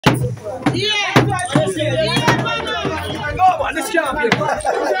Yeah! Go on, this champion!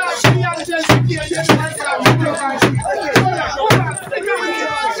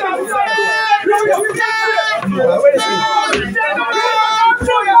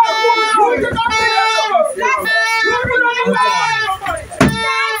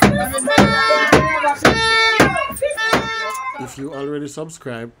 If you already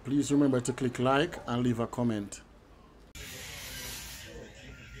subscribed, please remember to click like and leave a comment.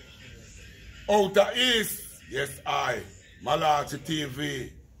 Outer East, yes I, Malachi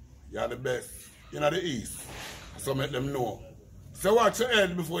TV, you're the best. You know the East, so make them know. So watch your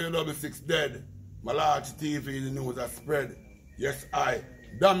head before your double six dead. Malachi TV, the news that spread. Yes I,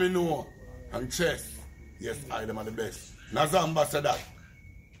 Domino and Chess, yes I, them are the best. Nazamba said that.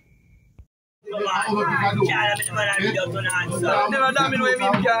 Never Domino with me,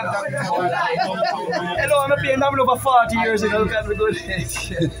 hello, I'm playing Domino for 40 years, you know, look at the good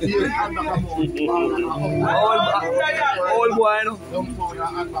old boy, you know.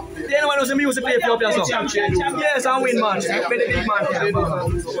 Anyone knows the music play for you, so? Yes, I win, man. I'm a big man.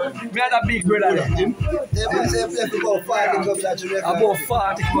 We had a big brother there. About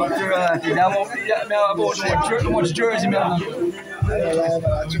 40 clubs, how much jersey, man.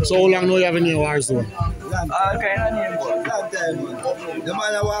 So how long do you have in your war zone? Kind of name, the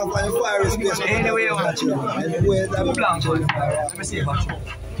man I want for the fire space. Anyway, let me see.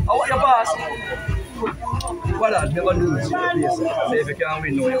 Oh, what your boss? Well, I'll never lose. Say if you can't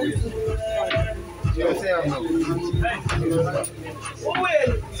win, no, you win.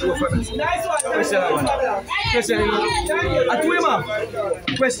 Nice one. Question.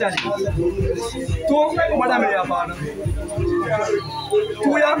 Question. Two, madam, your partner.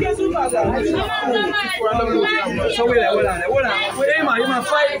 Two, yeah. So wait, hold on. Hey, man, you have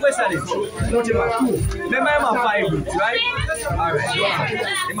 5 questions. Not even 2. Remember, you have 5 boots, right? All right. You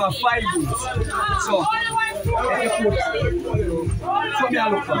have 5 boots. So. If you put, so me I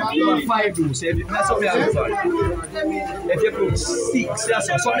look for, you have 5 boots, that's what me I look for. If you put 6,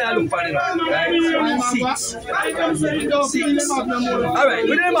 that's what me I look for, right? 6. Alright,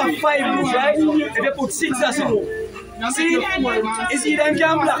 we don't have 5 boots, right? If you put 6, that's all. See, you see them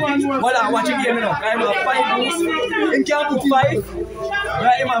can block it. Hold on, watch the game now. I have 5 boots. Him can put 5.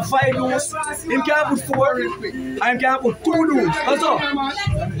 Right, him have 5 boots. Him can put 4. And him can put 2 boots. That's all.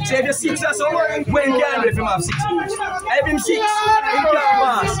 So if you 6 that's all, when him can do if him have 6 boots. If him 6, him can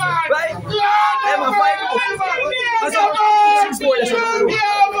pass. Right? Him have 5 boots. That's all. 6 more, that's all.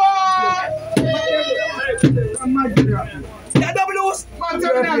 Yeah, double lose. No,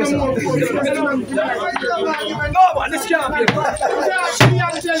 man, this champion.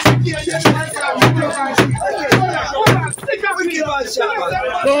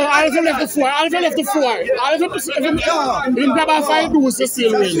 No, Alvin left the 4. Alvin left the 4. Alvin, if grab a 5 boots, you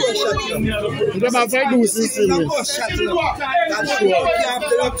still win. If grab a 5 boots, you still win. That's sure.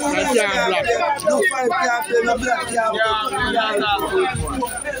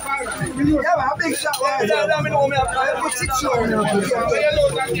 Yeah, a big shot.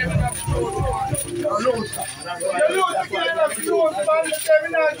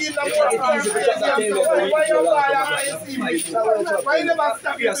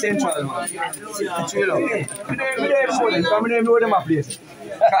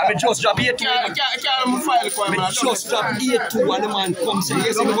 I just drop 8-2. I just drop 8-2 and the man comes and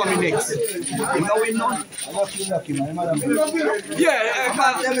yes, he's coming next. You know him now? Yeah,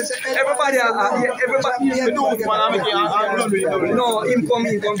 everybody, no, him come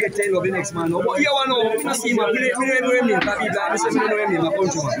get 10 of the next man. But you want to know, I see him, I don't know him, but I don't know him, my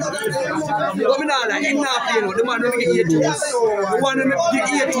countryman. But I know that, he's not playing, the man don't get 8-2. The one who get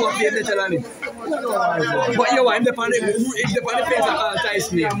 8-2 up here better than him. But you want him to panic, the fence at all times.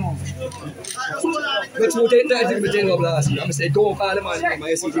 But you take that to the 10 of last year. I'm saying, don't call the man name.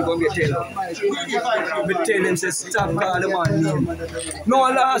 I see if you're going to get 10 of. But tell him, say, stop calling the man name. No,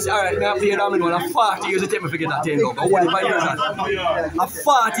 last year, I played Domino, and 40 years it take me to get that 10 of. But what if I use that?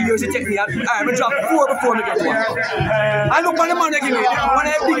 40 years it take me, I drop 4 before I get 1. I look at the man that give me, one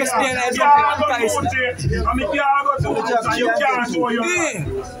of the biggest players I've been Tyson.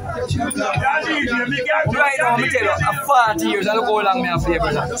 Right now, I'm tell you, 40 years, I look how long I play,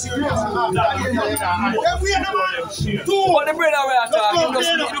 brother. But the brother we are talking, he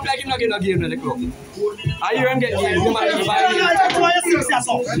look like he's not getting a game in the club. I hear him get games, he might be buying games. 6 that's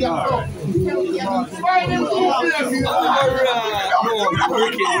all.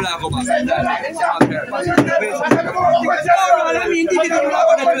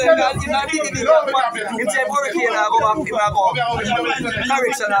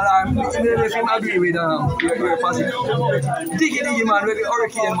 Diggy man, we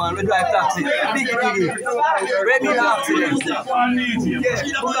hurricane man, we drive taxi. Diggy. Ready to accident. Yes,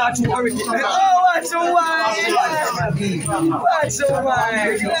 we got to hurricane. Oh, what's so wide? What's so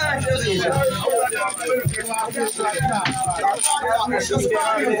wide?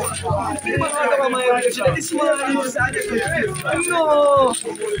 No.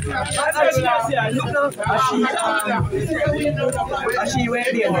 She went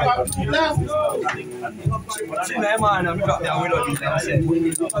there. Man, I'm dropped down with all these things.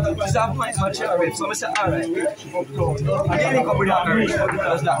 Just have my chair with, so I said, all right. I didn't come with that very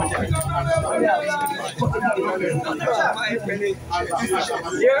because that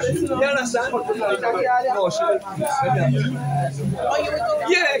you understand? No, she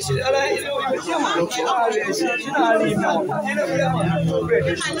yeah, she like, you know, yeah, man. She not leave now. You know, yeah, man.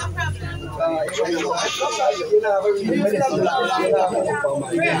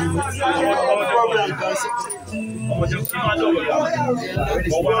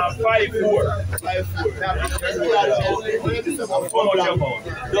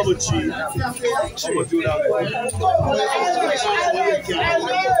 Double cheese.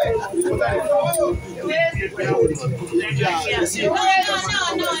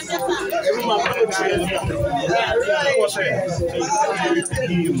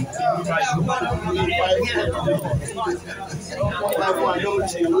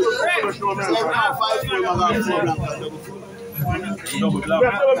 Double black.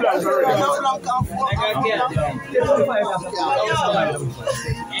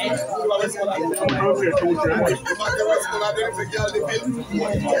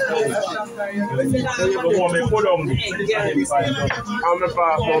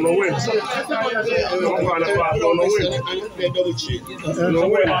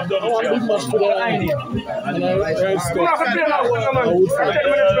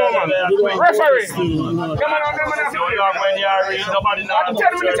 Nobody now. 10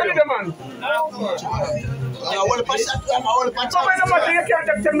 minutes to the man.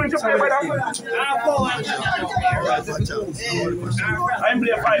 I'm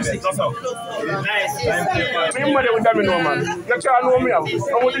playing 5 minutes, that's all. Nice. I'm with Domino, man. You can't know me. I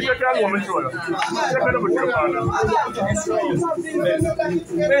want to check out me.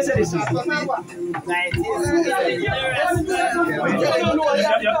 Where's this?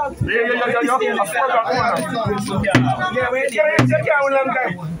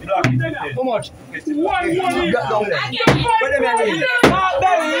 How much? 1 money. Got down there. Where them at?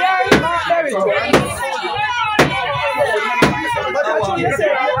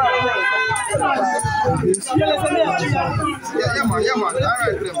 Yeah, man. All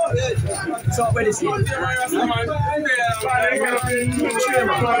right, so where is he?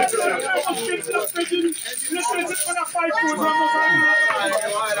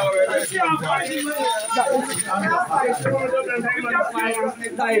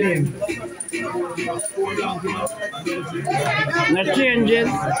 Tied him. Not changing.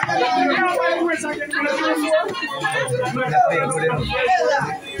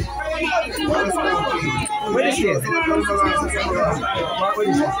 What is it? What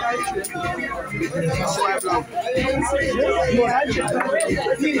is it?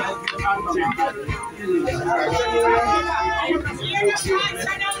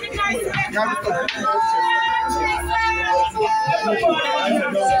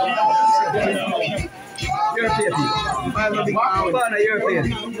 You're paid. Bana, you're paid.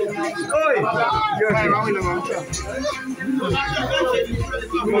 Oi! You're paid.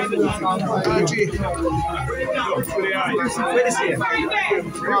 Where is he?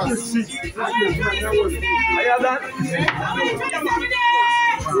 Are you done?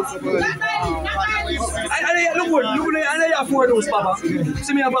 Look, I have 4 those, Papa.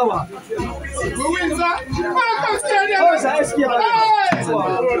 See me, Papa. Oh, it's ice cream.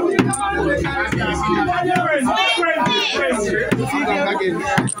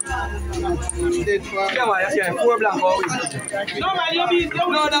 Yeah, man, yeah, 4 black. No, man, you beat.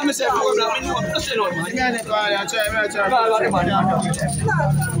 No, that me say 4 black. No, man.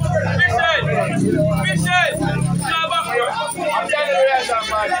 Michelle! I'm telling you,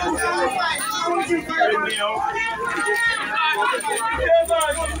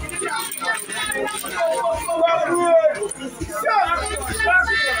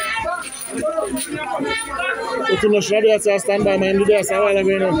 It's not sure that I stand by my leaders. I want to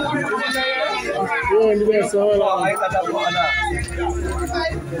be.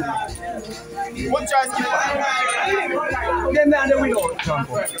 One choice keeper. Then man the winner.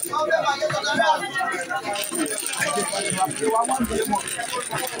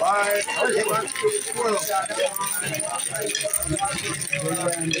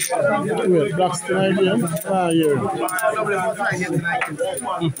 Wait, Black's tonight again? Ah, here.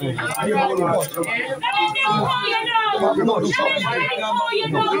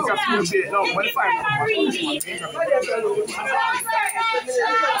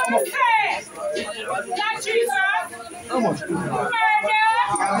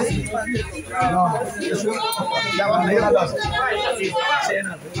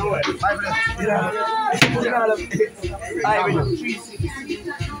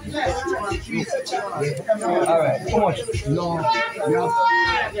 Alright, how much? No.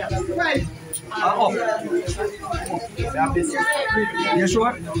 Up. You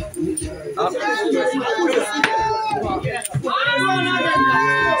sure? Up.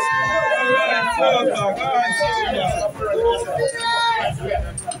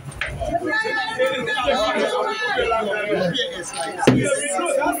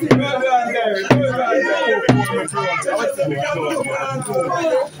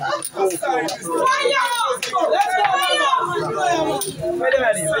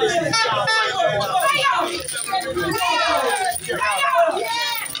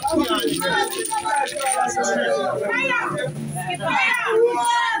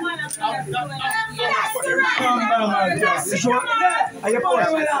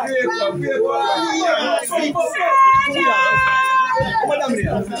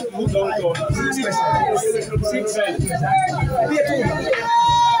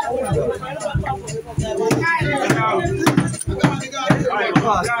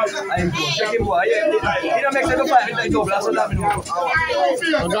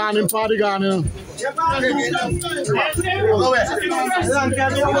 I'm party gun.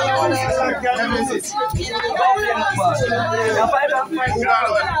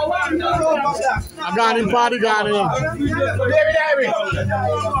 I'm gone in party gun.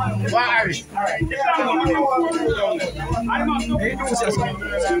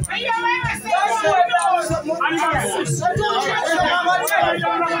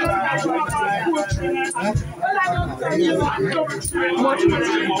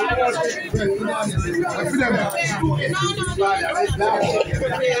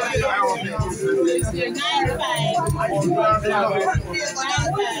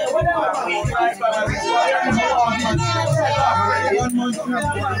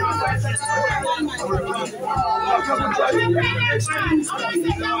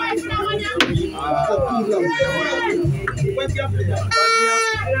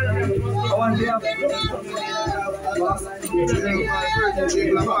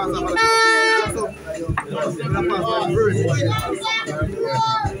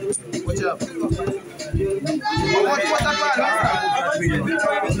 What's up?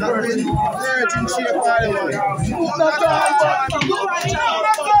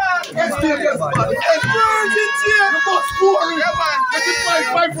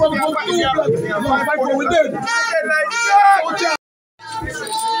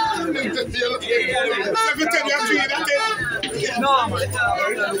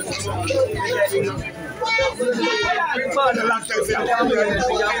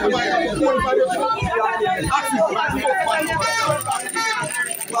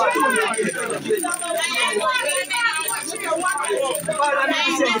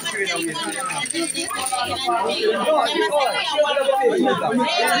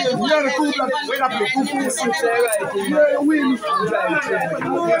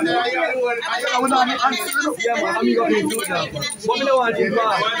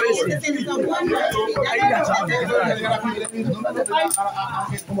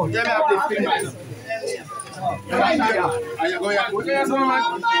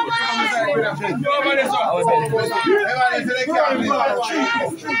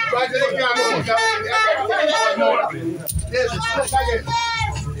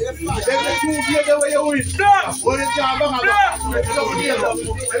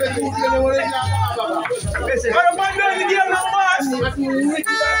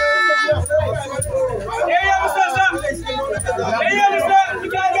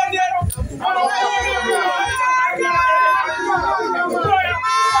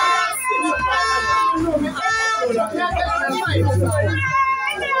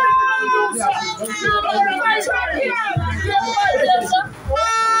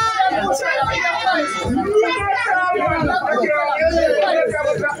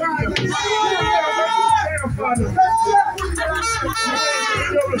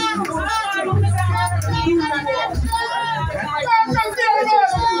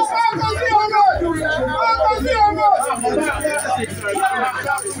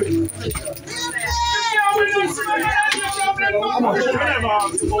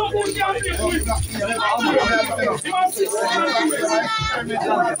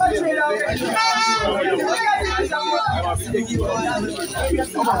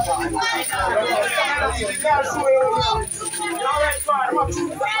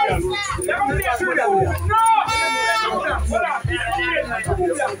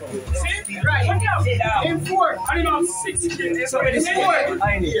 In 4, I need about 6 kids. It's already 4.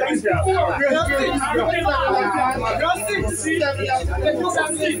 I need 4.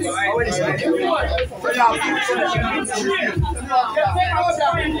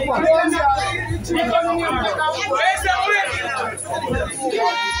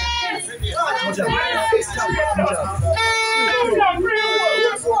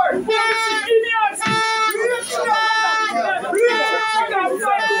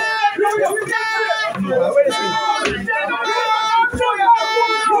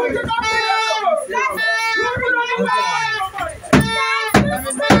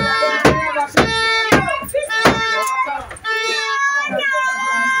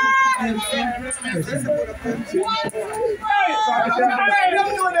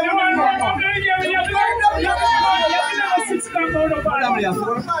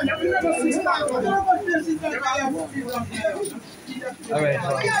 All right.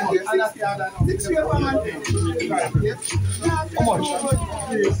 How much?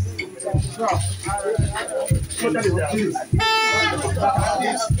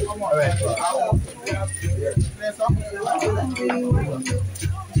 All right.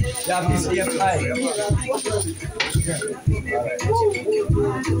 Yeah, this is high.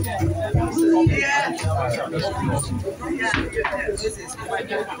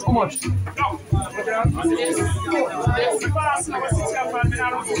 How much?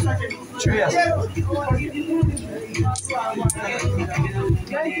 Cheers.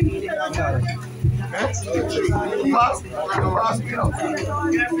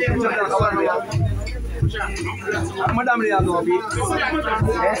 Madam, they are no beat.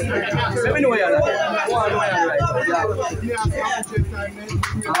 Let me know where you are.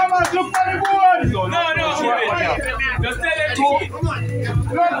 Look for the board. No. Just tell them to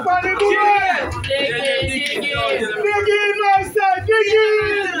look for the board. Dig in, master. Dig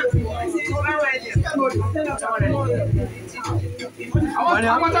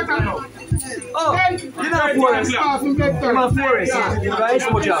Oh, you're not forest. You're not forest. Right,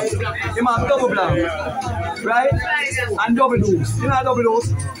 soldier? You're not double blank. Right? And double dose. You're not double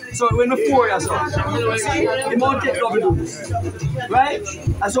dose. So when the 4 years old, you won't take double dose. Right?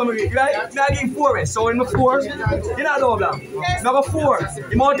 And so, right? You're getting forest. So when the 4, you're not double blank. Number 4,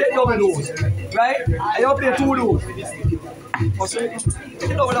 you won't take double dose. Right? And you play 2 dose.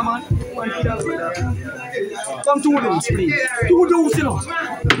 Get over the man. Come 2 dose, please. 2 dose, you know.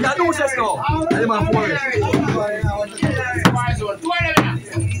 Yeah, doses now. And the man forest.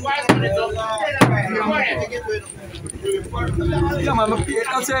 Yeah, man,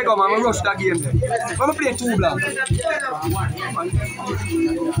 I'll say I go, man, I rush that game. I'm play 2 black.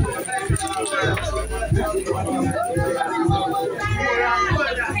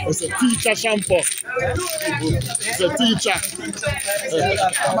 It's a teacher shampoo. It's a teacher.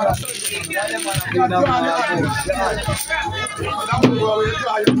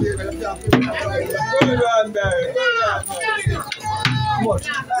 What?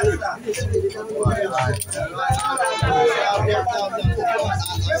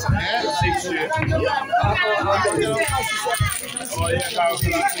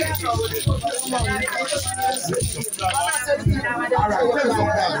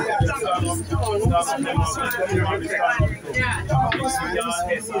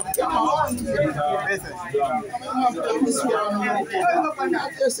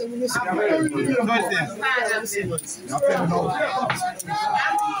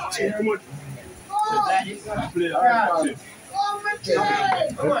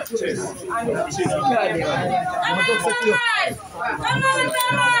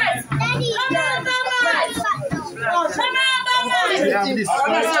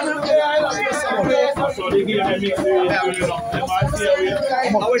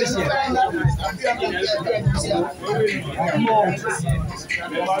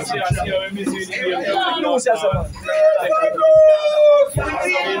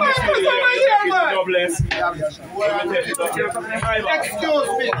 Excuse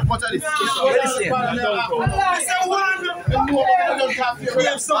me. What are this?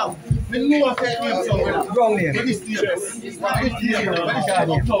 Wrong name. What is this? How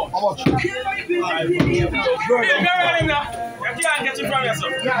much? You can't get it from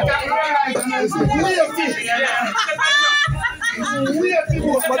yourself.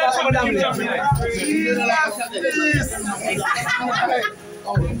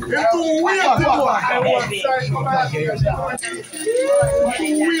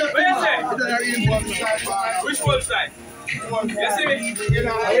 Which one side? You see me?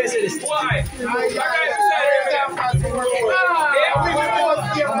 Why?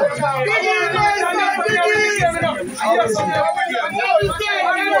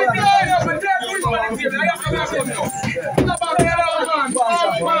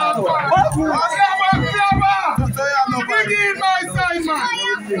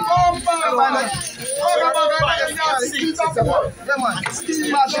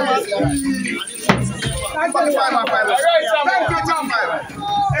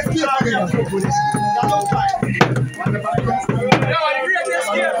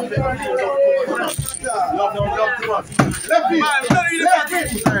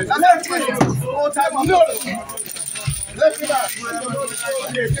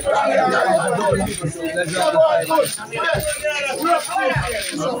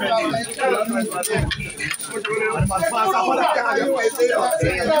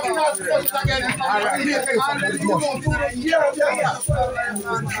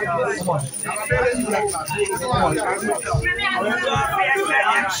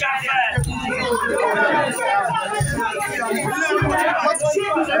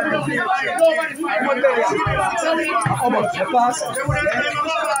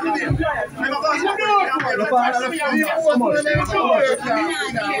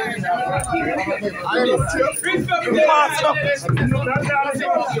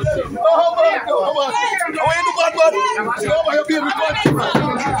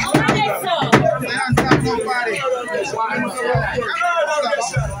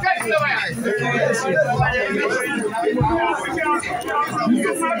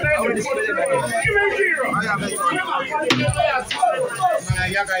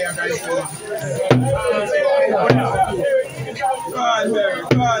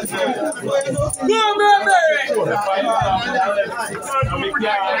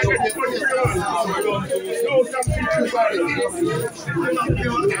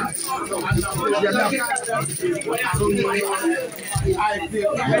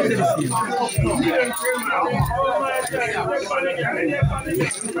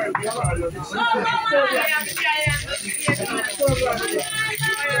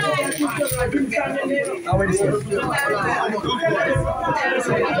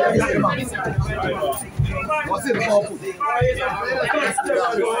 What's it called?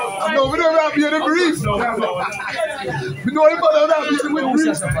 No, we don't have the brief. We don't have the brief.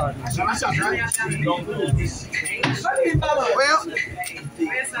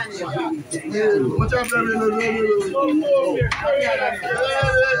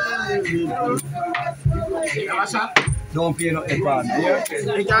 Don't pay no advance.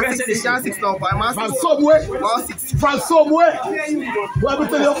 From somewhere. From somewhere. What we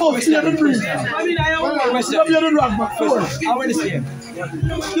tell you about the brief? I mean, I have one question. You have the drug, but I want to see him.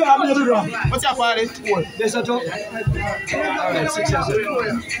 you have the drug. What's your party? There's a talk. Alright, 6 years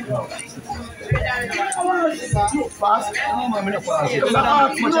old. Pass. No, I'm not pass. You don't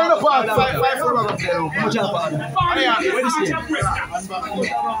pass. 5 What's your party? Where is he?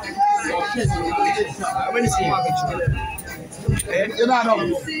 Where is he? You're not up.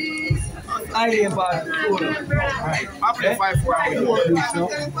 I ain't bad. I play 5 for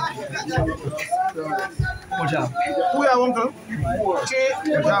What's up? Who are uncle?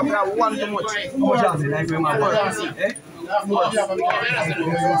 We have one too much. What's up? Like my mother. Eh?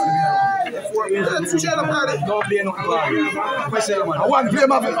 Don't play no party. Question, man. I want to play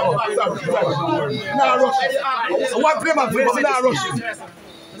my video. Now rushing. I want to play my video. Now rushing.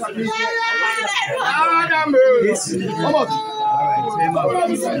 Yes. How much?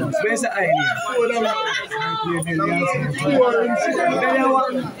 Where's the idea?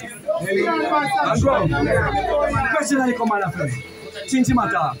 Question I come on after me. Since you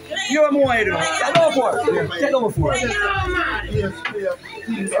matter, you're more I do. I go for it. Take over for it.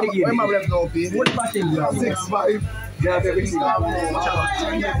 When my rep don't pay. What about thing? 6-5. You have everything.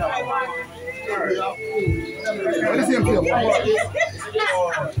 What is your player?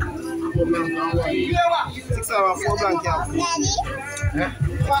 6 hours, 4 blank camp. 6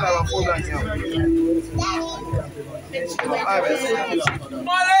 hours, 4 blank camp.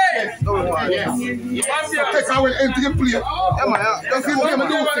 Take away empty play. Yeah, man. That's him play, do him.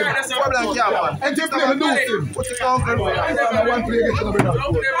 4 blank camp, man. Empty play, do him. What's the uncle? One play against another.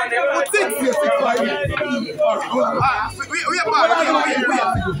 What's it? 6-5. We are bad.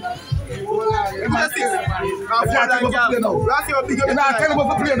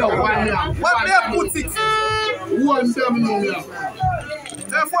 What they put 6? One Domino, yeah.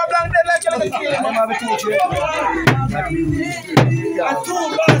 Therefore, blank dead like you And 2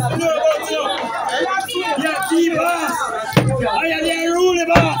 bars, no about you. Yeah, 3 bars. I am the ruling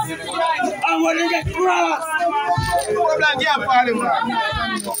boss. And when you get cross. Four blank, yeah, Parliament.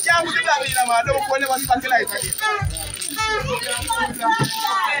 Can't put it down in a man. Don't fall never start like that.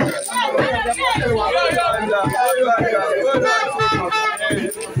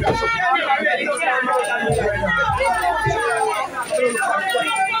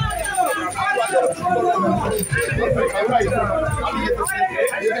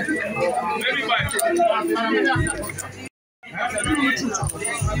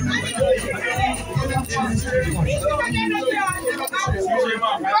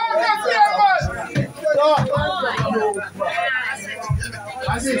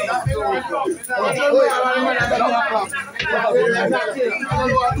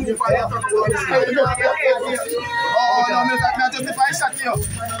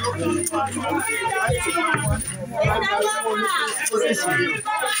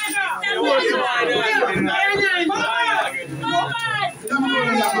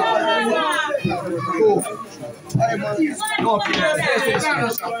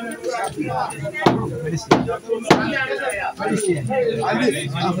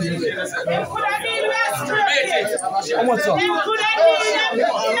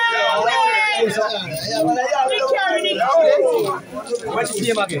 What's his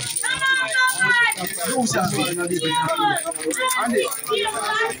name again?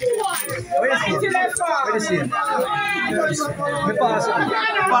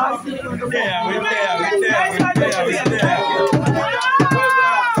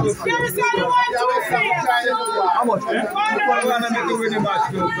 How much?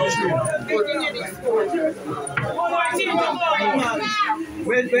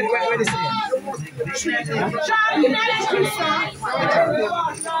 Where is it?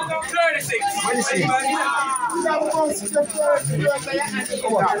 36. Where is it?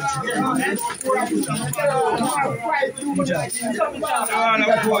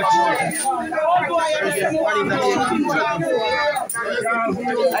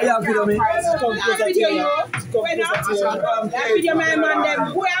 I have video me. Video my man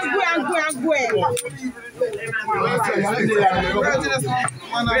them go.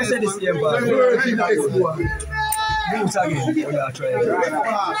 Where is this game, bro? Boots again. We are trying.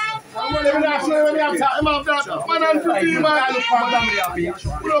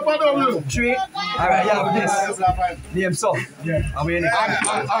 Three. All right, yeah, with this. Name so. Yeah. And we in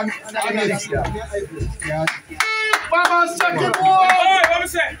Bammaz, check it, boy! Hey, what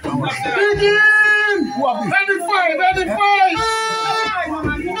was that? Begin! Ready, fight! Ready, fight!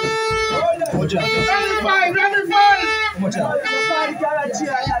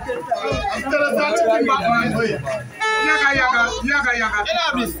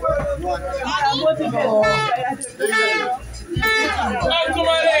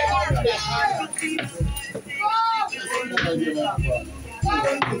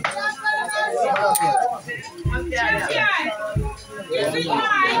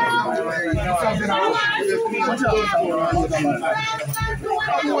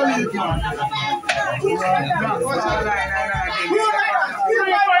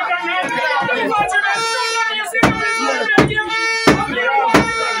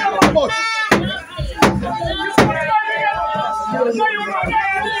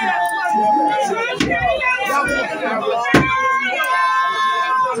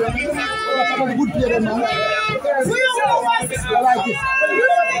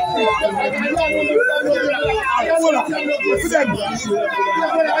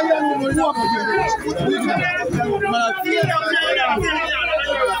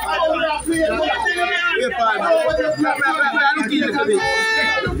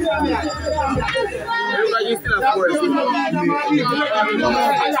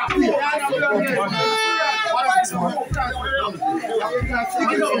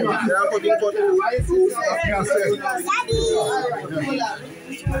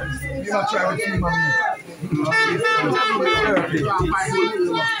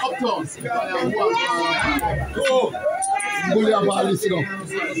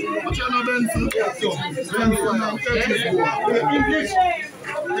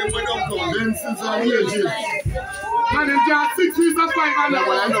 And then there are 6 feet of 5 and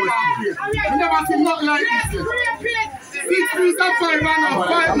I never seen nothing like this. 6 feet of 5 and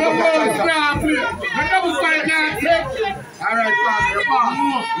 5 numbers play. I never find that. Alright,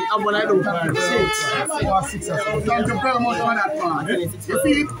 family, I'm going to do 6. Thank you very much for that, man. You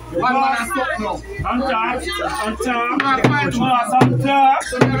see, one man has stopped now.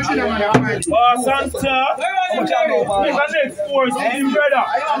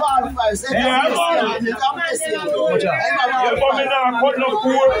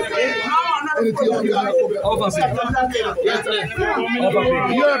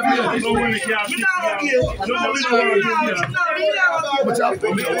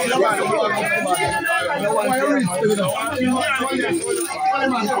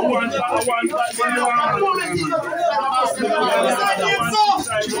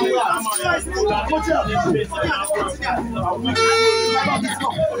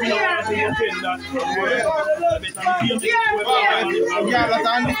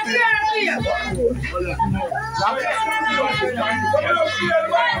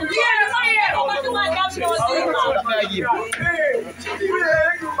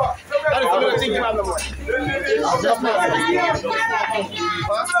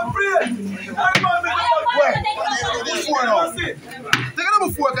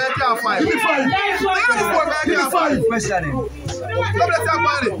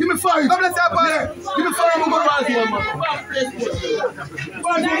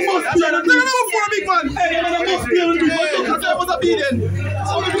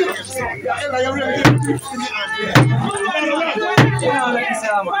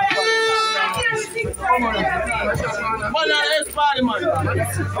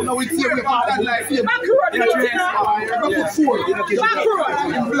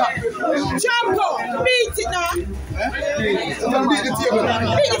 Beat it now.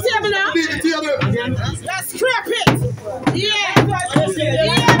 Beat the table now. Let's scrap it. Yeah,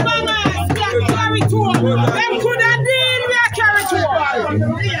 Bammaz. We are carry to them. Could have deal. We are carry to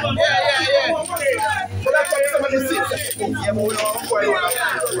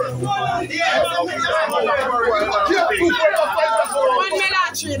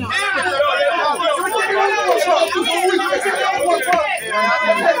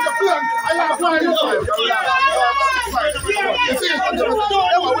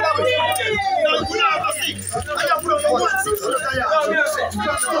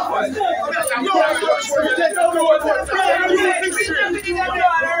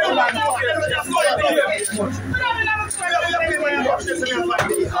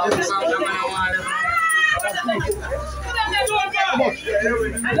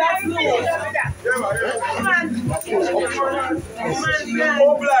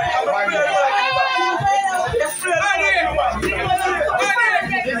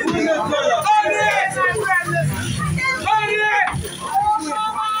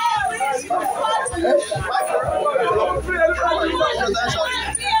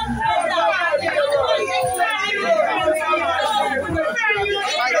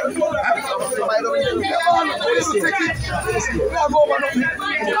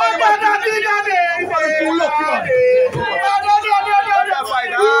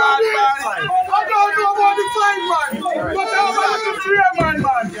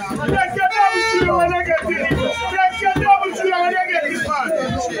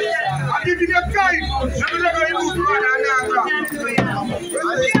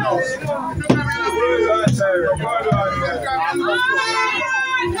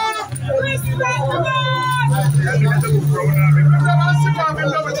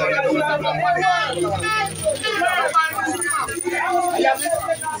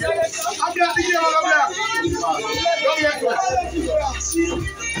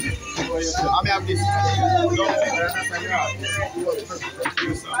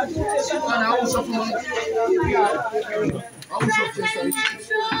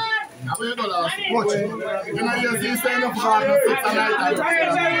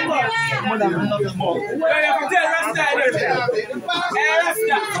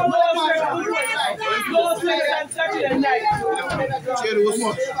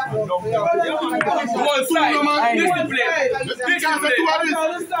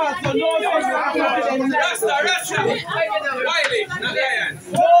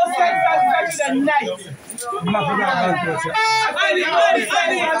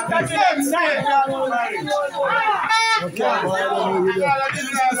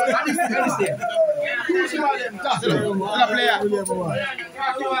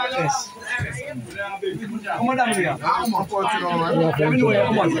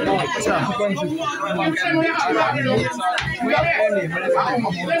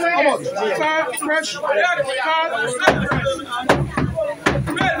Fresh.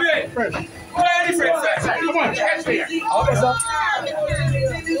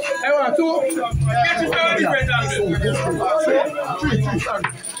 I want two. Get your family friends out there.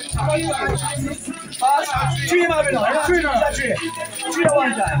 Three, Marvin. Three at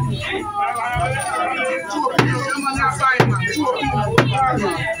one time.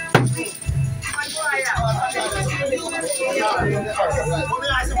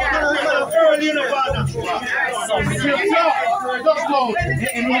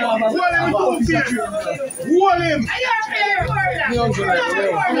 Hold him.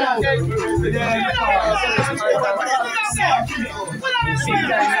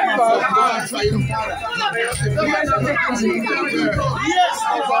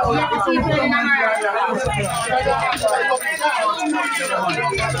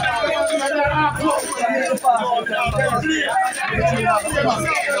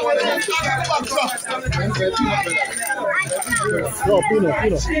 No, Pino.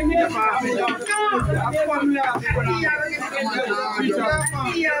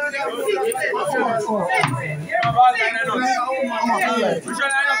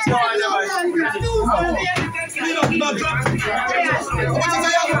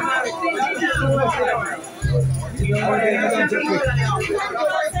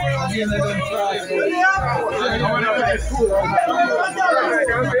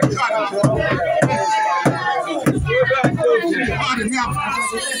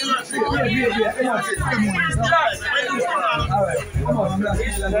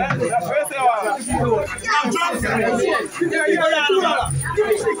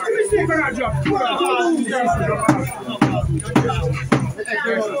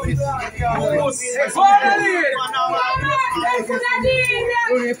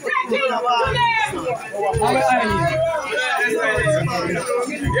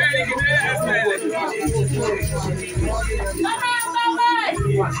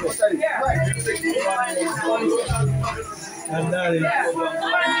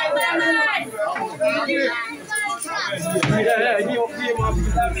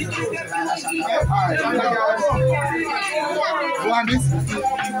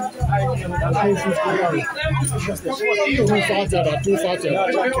 Two fatter.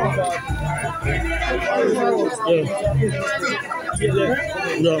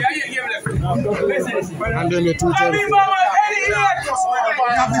 And then the 230.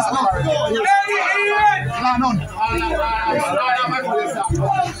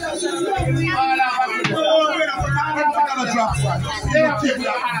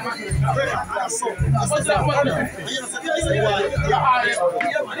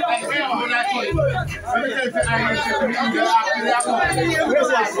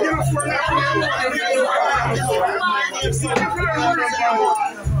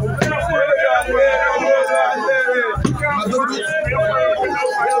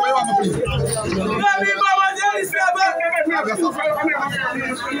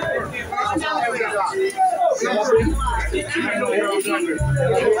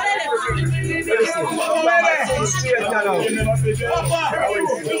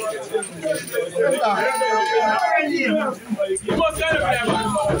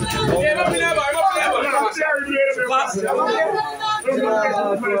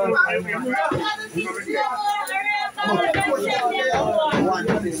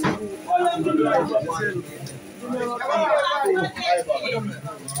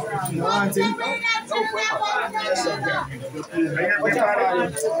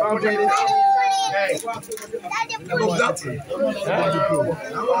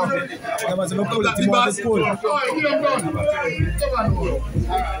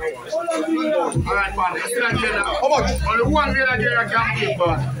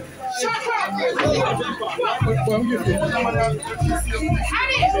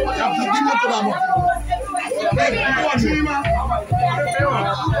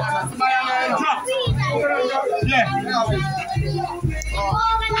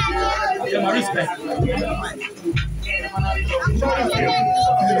 Yeah, my respect.